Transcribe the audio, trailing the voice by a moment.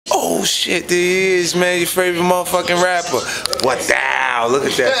Oh shit, there he is, man. Your favorite motherfucking rapper. What the hell? Look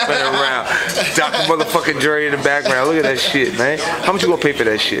at that spinning around. Dr. motherfucking Dre in the background. Look at that shit, man. How much you gonna pay for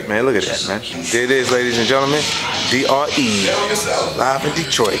that shit, man? Look at that, man. There it is, ladies and gentlemen. DRE. Live in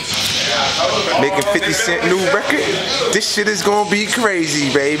Detroit. Making 50 Cent new record. This shit is gonna be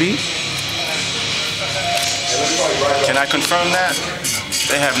crazy, baby. Can I confirm that?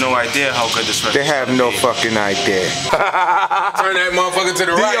 They have no idea how good this record is. They have no fucking idea. Turn that motherfucker to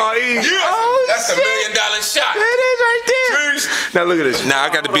the right. DRE. Yeah. Oh, that's $1 million shot. There it is right there. Jeez. Now look at this. Now I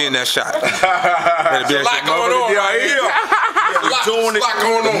got to be in that shot. There's a lot going on right here. Doing it.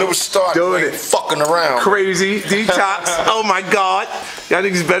 Going on. New start. Doing it. Fucking around. Crazy. Detox. Oh my God. Y'all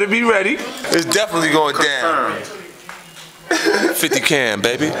niggas better be ready. It's definitely going down. 50 cam,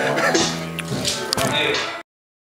 baby.